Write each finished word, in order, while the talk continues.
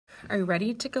Are you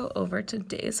ready to go over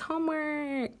today's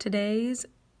homework?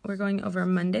 We're going over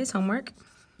Monday's homework.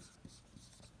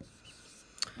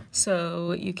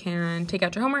 So you can take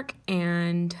out your homework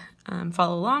and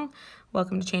follow along.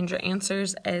 Welcome to change your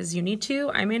answers as you need to.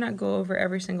 I may not go over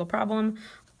every single problem,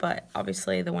 but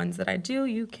obviously the ones that I do,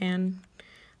 you can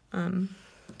go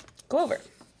over.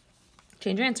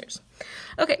 Change your answers.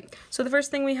 Okay, so the first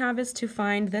thing we have is to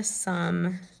find the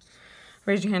sum.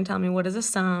 Raise your hand, tell me, what is a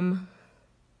sum?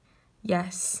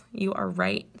 Yes, you are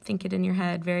right. Think it in your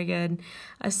head. Very good.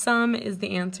 A sum is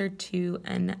the answer to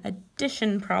an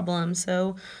addition problem.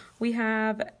 So we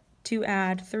have to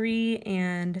add 3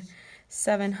 and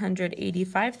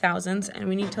 785 thousandths, and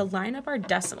we need to line up our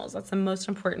decimals. That's the most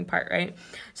important part, right?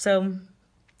 So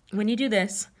when you do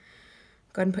this,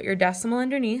 go ahead and put your decimal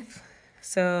underneath.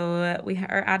 So we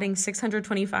are adding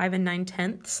 625 and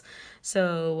 9/10.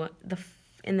 So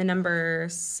in the number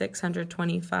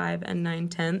 625 and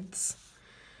 9/10,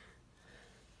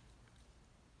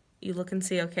 you look and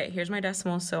see, okay, here's my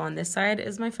decimal. So on this side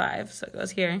is my 5, so it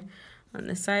goes here. On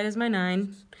this side is my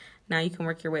 9. Now you can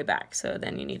work your way back. So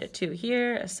then you need a 2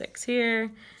 here, a 6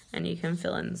 here, and you can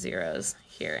fill in zeros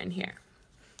here and here.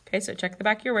 Okay, so check the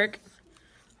back of your work.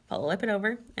 Flip it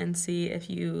over and see if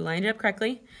you lined it up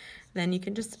correctly. Then you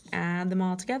can just add them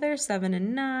all together, 7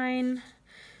 and 9,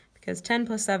 because 10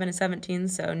 plus 7 is 17,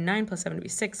 so 9 plus 7 would be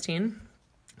 16.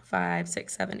 5,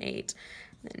 6, 7, 8,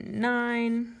 then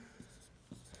 9.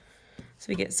 So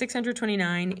we get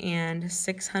 629 and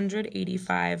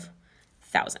 685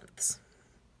 thousandths.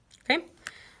 Okay,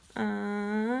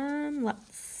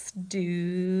 let's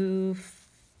do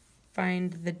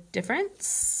find the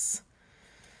difference.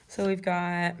 So we've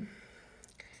got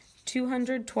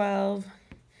 212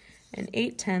 and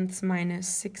 8/10 minus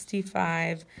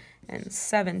 65 and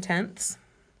 7/10.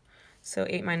 So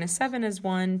 8 minus 7 is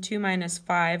 1, 2 minus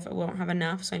 5, I won't have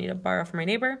enough, so I need to borrow from my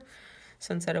neighbor.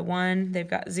 So instead of 1, they've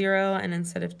got 0, and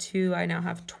instead of 2, I now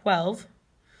have 12.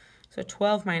 So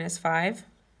 12 minus 5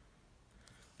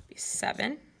 would be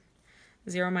 7.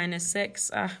 0 minus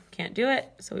 6, can't do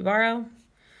it, so we borrow.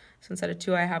 So instead of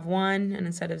 2, I have 1, and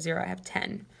instead of 0, I have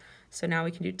 10. So now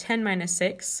we can do 10 minus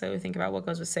 6, so think about what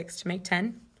goes with 6 to make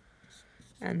 10.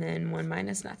 And then 1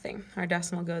 minus nothing. Our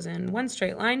decimal goes in one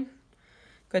straight line.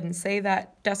 Go ahead and say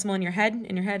that decimal in your head,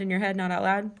 not out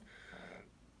loud.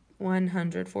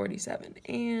 147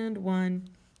 and 1/10.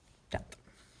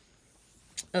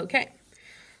 Okay,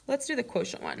 let's do the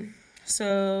quotient one.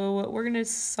 So we're going to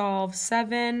solve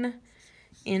 7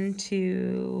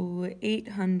 into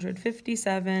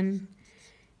 857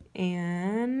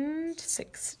 and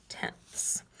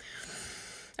 6/10.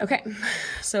 Okay,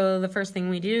 so the first thing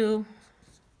we do,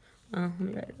 let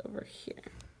me write it over here.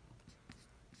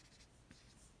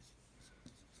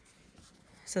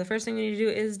 So the first thing we need to do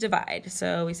is divide.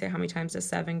 So we say, how many times does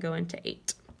 7 go into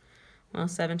 8? Well,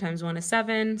 7 times 1 is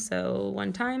 7, so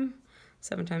 1 time.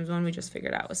 7 times 1 we just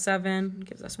figured out was 7,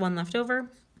 gives us 1 left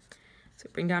over. So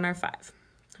bring down our 5.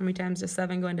 How many times does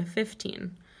 7 go into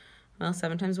 15? Well,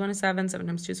 7 times 1 is 7, 7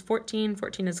 times 2 is 14.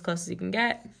 14 is as close as you can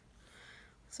get.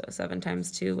 So 7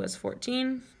 times 2 was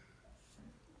 14.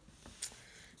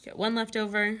 Get 1 left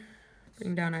over,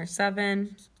 bring down our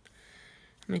 7.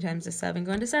 How many times does 7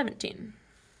 go into 17?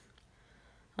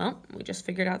 Well, we just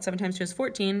figured out 7 times 2 is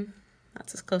 14.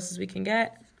 That's as close as we can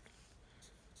get.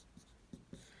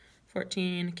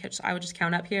 14, I would just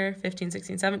count up here. 15,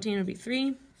 16, 17 would be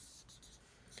 3.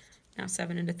 Now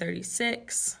 7 into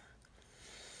 36.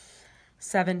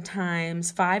 7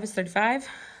 times 5 is 35,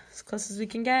 as close as we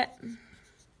can get. I'm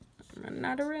running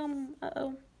out of room,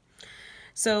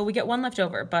 So we get 1 left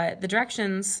over, but the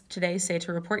directions today say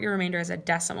to report your remainder as a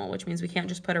decimal, which means we can't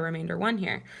just put a remainder 1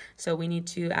 here. So we need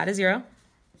to add a 0,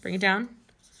 bring it down,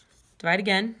 divide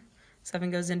again.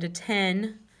 7 goes into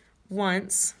 10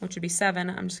 once, which would be 7.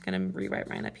 I'm just going to rewrite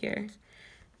mine up here.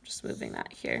 I'm just moving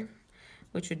that here,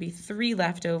 which would be 3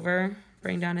 left over.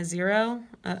 Bring down a 0.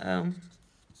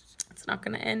 It's not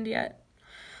going to end yet.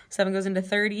 7 goes into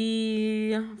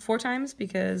 34 times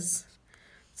because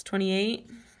it's 28.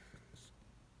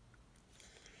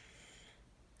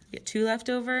 Get 2 left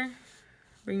over,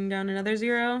 bring down another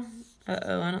 0.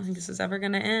 I don't think this is ever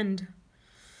going to end.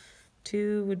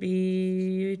 2 would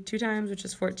be 2 times, which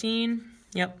is 14.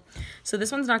 Yep. So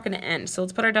this one's not going to end. So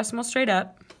let's put our decimal straight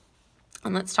up,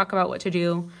 and let's talk about what to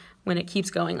do when it keeps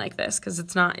going like this, because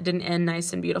it didn't end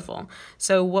nice and beautiful.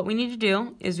 So what we need to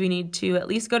do is we need to at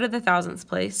least go to the thousandths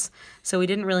place. So we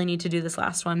didn't really need to do this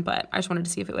last one, but I just wanted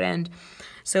to see if it would end.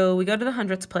 So we go to the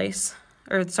hundredths place,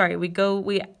 or sorry, we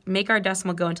make our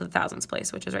decimal go into the thousandths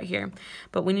place, which is right here,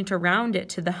 but we need to round it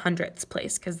to the hundredths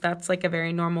place because that's like a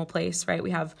very normal place, right?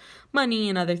 We have money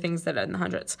and other things that are in the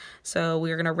hundredths. So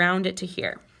we're going to round it to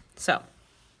here. So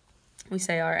we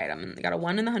say, all right, I got a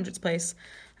 1 in the hundredths place.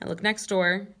 I look next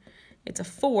door. It's a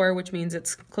 4, which means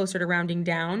it's closer to rounding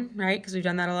down, right? Because we've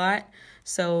done that a lot.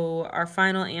 So our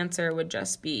final answer would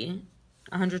just be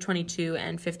 122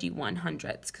 and 51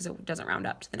 hundredths because it doesn't round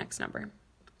up to the next number.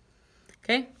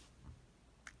 Okay?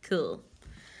 Cool.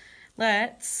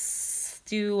 Let's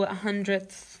do a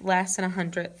hundredth less and a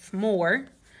hundredth more.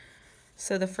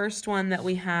 So the first one that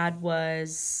we had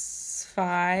was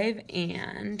 5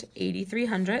 and 83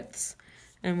 hundredths,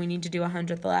 and we need to do a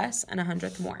hundredth less and a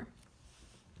hundredth more.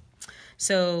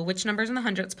 So which number's in the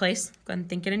hundredths place? Go ahead and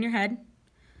think it in your head.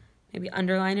 Maybe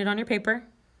underline it on your paper.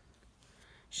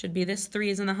 Should be this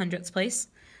 3 is in the hundredths place.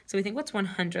 So we think, what's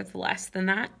 1/100th less than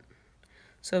that?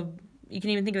 So you can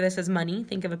even think of this as money.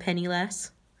 Think of a penny less.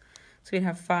 So we'd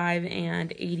have 5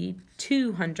 and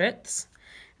 82 hundredths.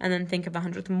 And then think of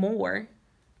 100th more.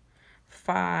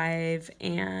 5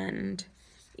 and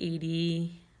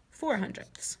 84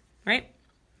 hundredths, right?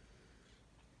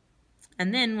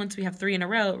 And then once we have 3 in a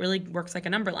row, it really works like a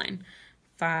number line.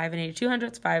 5 and 82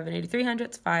 hundredths, 5 and 83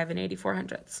 hundredths, 5 and 84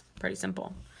 hundredths. Pretty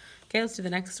simple. Okay, let's do the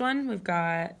next one. We've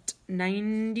got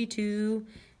 92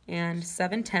 and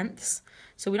 7/10.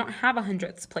 So we don't have a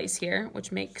hundredths place here,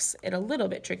 which makes it a little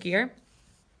bit trickier.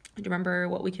 Do you remember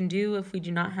what we can do if we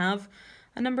do not have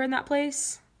a number in that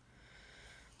place?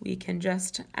 We can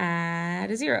just add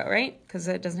a 0, right? Because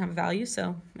it doesn't have a value,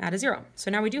 so add a 0.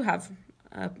 So now we do have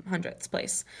a hundredths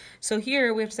place. So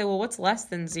here we have to say, well, what's less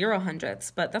than 0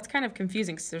 hundredths? But that's kind of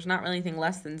confusing because there's not really anything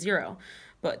less than 0.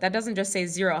 But that doesn't just say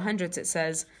 0 hundredths, it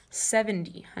says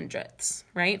 70 hundredths,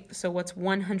 right? So what's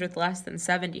 1/100th less than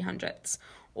 70 hundredths?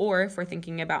 Or if we're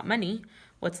thinking about money,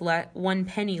 what's 1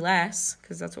 penny less,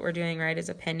 because that's what we're doing, right, is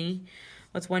a penny.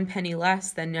 What's 1 penny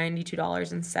less than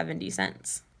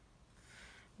 $92.70?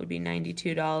 Would be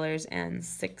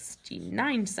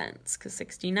 $92.69, because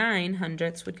 69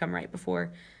 hundredths would come right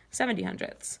before 70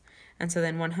 hundredths. And so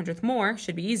then 1/100th more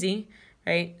should be easy,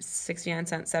 right? 69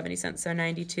 cents, 70 cents, so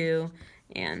 92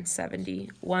 and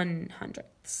 71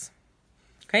 hundredths.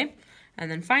 Okay,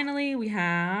 and then finally we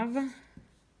have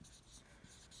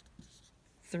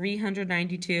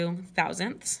 392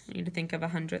 thousandths. You need to think of a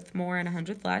hundredth more and a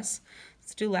hundredth less.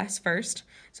 Let's do less first.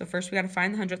 So first we got to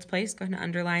find the hundredths place. Go ahead and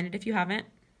underline it if you haven't.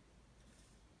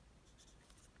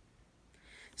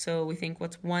 So we think,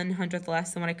 what's 1/100th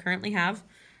less than what I currently have?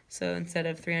 So instead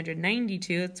of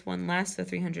 392, it's 1 less, so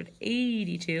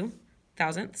 382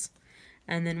 thousandths.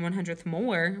 And then 1/100th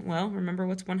more, well, remember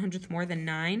what's 1/100th more than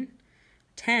 9?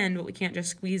 10, but we can't just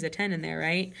squeeze a 10 in there,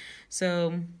 right?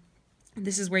 So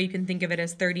this is where you can think of it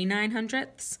as 39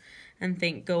 hundredths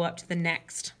and go up to the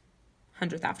next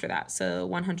hundredth after that. So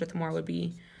 1/100th more would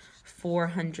be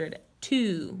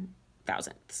 402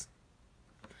 thousandths.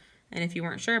 And if you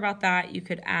weren't sure about that, you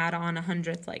could add on a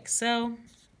hundredth like so.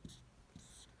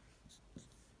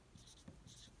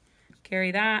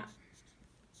 Carry that,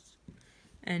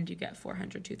 and you get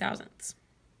 402 thousandths.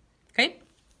 Okay?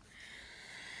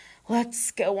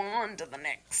 Let's go on to the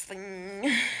next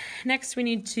thing. Next, we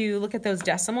need to look at those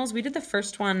decimals. We did the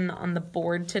first one on the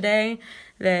board today,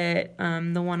 the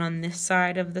one on this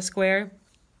side of the square.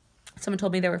 Someone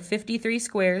told me there were 53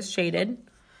 squares shaded,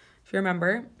 if you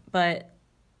remember, but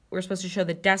we're supposed to show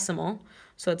the decimal,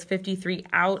 so it's 53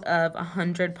 out of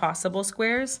 100 possible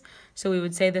squares. So we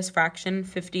would say this fraction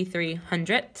 53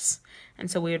 hundredths, and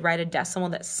so we would write a decimal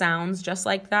that sounds just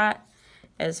like that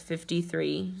as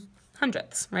 53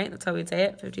 hundredths, right? That's how we'd say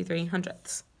it, 53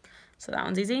 hundredths. So that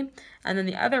one's easy. And then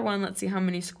the other one, let's see how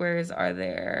many squares are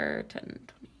there. 10,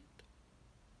 20,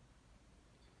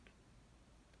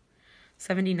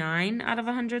 79 out of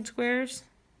 100 squares.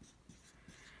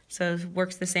 So it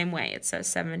works the same way. It says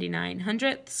 79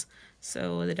 hundredths,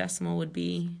 so the decimal would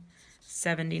be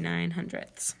 79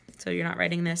 hundredths. So you're not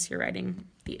writing this, you're writing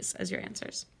these as your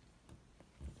answers.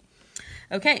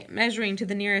 Okay, measuring to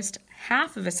the nearest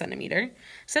half of a centimeter. I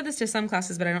said this to some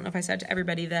classes, but I don't know if I said to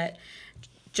everybody that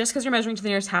just because you're measuring to the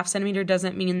nearest half centimeter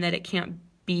doesn't mean that it can't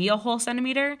be a whole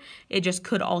centimeter. It just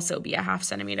could also be a half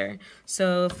centimeter.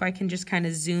 So if I can just kind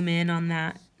of zoom in on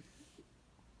that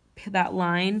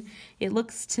line, it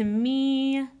looks to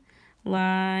me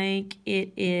like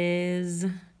it is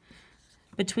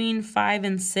between 5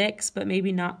 and 6, but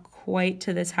maybe not quite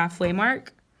to this halfway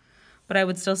mark. But I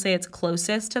would still say it's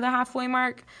closest to the halfway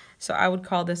mark. So I would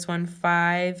call this one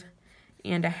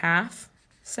 5.5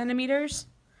 centimeters.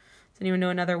 Does anyone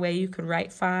know another way you could write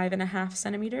 5.5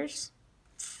 centimeters?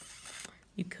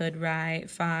 You could write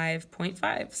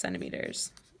 5.5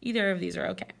 centimeters. Either of these are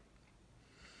okay.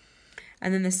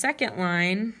 And then the second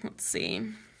line, let's see.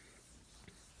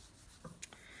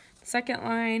 Second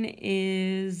line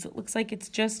is, looks like it's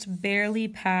just barely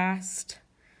past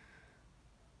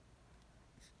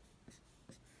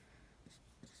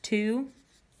 2,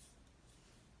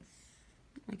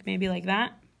 like maybe like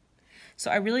that. So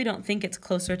I really don't think it's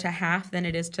closer to half than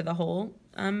it is to the whole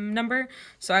number.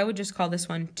 So I would just call this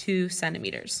one 2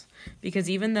 centimeters, because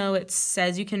even though it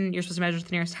says you're supposed to measure to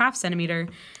the nearest half centimeter,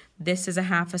 this is a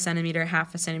half a centimeter,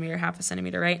 half a centimeter, half a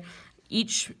centimeter, right?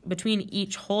 Between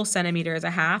each whole centimeter is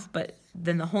a half, but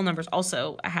then the whole number is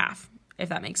also a half, if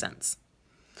that makes sense.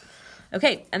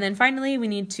 Okay, and then finally we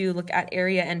need to look at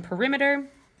area and perimeter.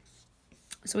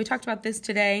 So we talked about this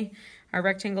today. Our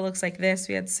rectangle looks like this.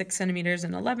 We had 6 centimeters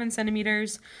and 11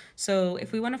 centimeters. So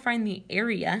if we want to find the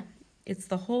area, it's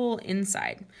the whole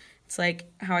inside. It's like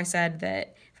how I said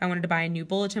that if I wanted to buy a new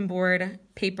bulletin board,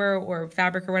 paper or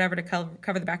fabric or whatever to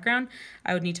cover the background,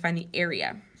 I would need to find the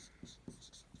area.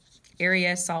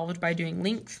 Area is solved by doing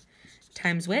length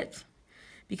times width,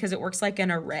 because it works like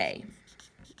an array.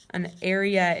 An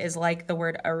area is like the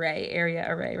word array, area,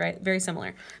 array, right? Very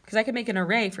similar. Because I could make an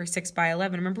array for 6 by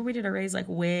 11. Remember we did arrays like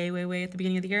way at the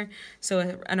beginning of the year?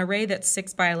 So an array that's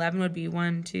 6 by 11 would be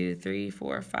 1, 2, 3,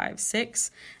 4, 5,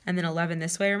 6, and then 11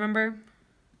 this way, remember?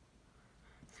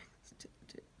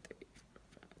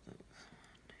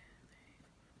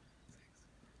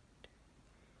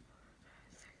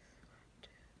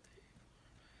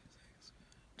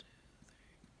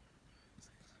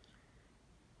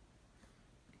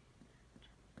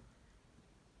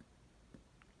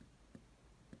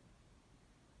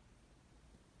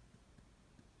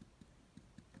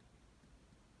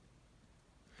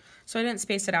 So I didn't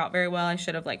space it out very well. I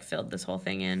should have like filled this whole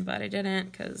thing in, but I didn't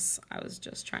because I was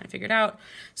just trying to figure it out.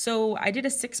 So I did a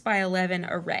 6 by 11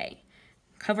 array,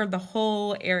 covered the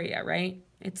whole area, right?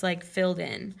 It's like filled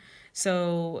in.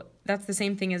 So that's the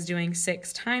same thing as doing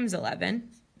 6 times 11,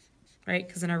 right?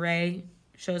 Because an array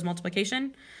shows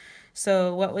multiplication.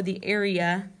 So what would the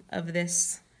area of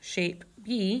this shape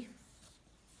be?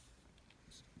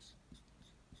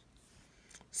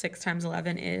 6 times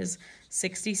 11 is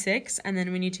 66, and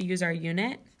then we need to use our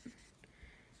unit.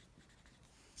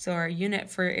 So our unit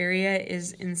for area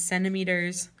is in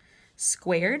centimeters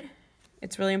squared.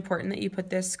 It's really important that you put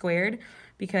this squared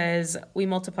because we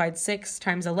multiplied 6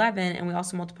 times 11, and we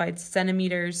also multiplied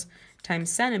centimeters times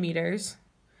centimeters.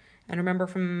 And remember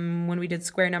from when we did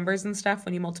square numbers and stuff,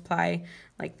 when you multiply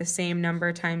like the same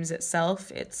number times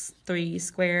itself, it's 3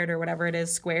 squared or whatever it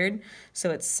is squared.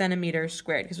 So it's centimeters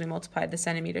squared because we multiplied the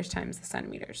centimeters times the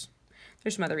centimeters.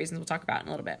 There's some other reasons we'll talk about in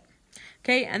a little bit.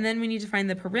 Okay, and then we need to find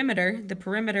the perimeter. The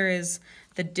perimeter is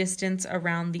the distance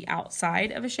around the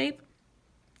outside of a shape.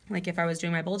 Like if I was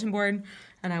doing my bulletin board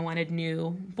and I wanted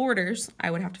new borders, I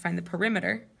would have to find the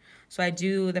perimeter. So I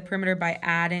do the perimeter by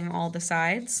adding all the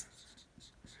sides.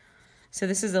 So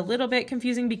this is a little bit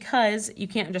confusing because you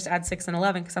can't just add 6 and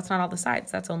 11 because that's not all the sides.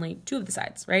 That's only 2 of the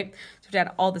sides, right? So you have to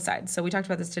add all the sides. So we talked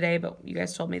about this today, but you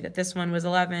guys told me that this one was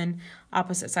 11.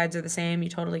 Opposite sides are the same. You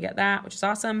totally get that, which is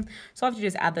awesome. So all I have to do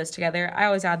is add those together. I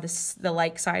always add the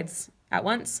like sides at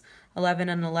once. 11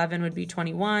 and 11 would be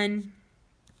 21.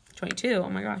 22, oh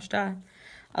my gosh, duh.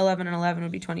 11 and 11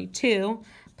 would be 22,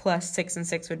 plus 6 and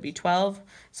 6 would be 12.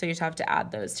 So you just have to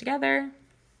add those together.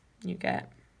 You get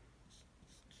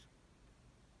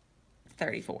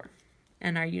 34.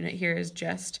 And our unit here is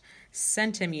just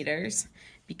centimeters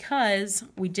because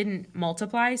we didn't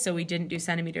multiply, so we didn't do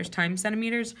centimeters times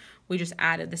centimeters. We just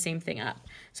added the same thing up.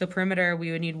 So perimeter,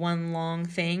 we would need one long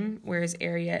thing, whereas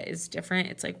area is different.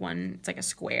 It's like a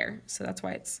square. So that's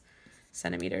why it's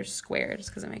centimeters squared, just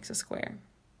because it makes a square.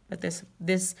 But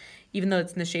this, even though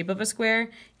it's in the shape of a square,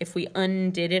 if we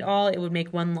undid it all, it would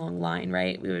make one long line,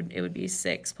 right? It would be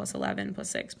 6 plus 11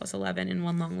 plus 6 plus 11 in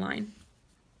one long line.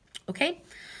 Okay,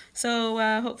 so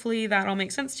hopefully that all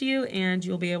makes sense to you and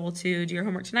you'll be able to do your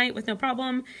homework tonight with no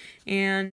problem. And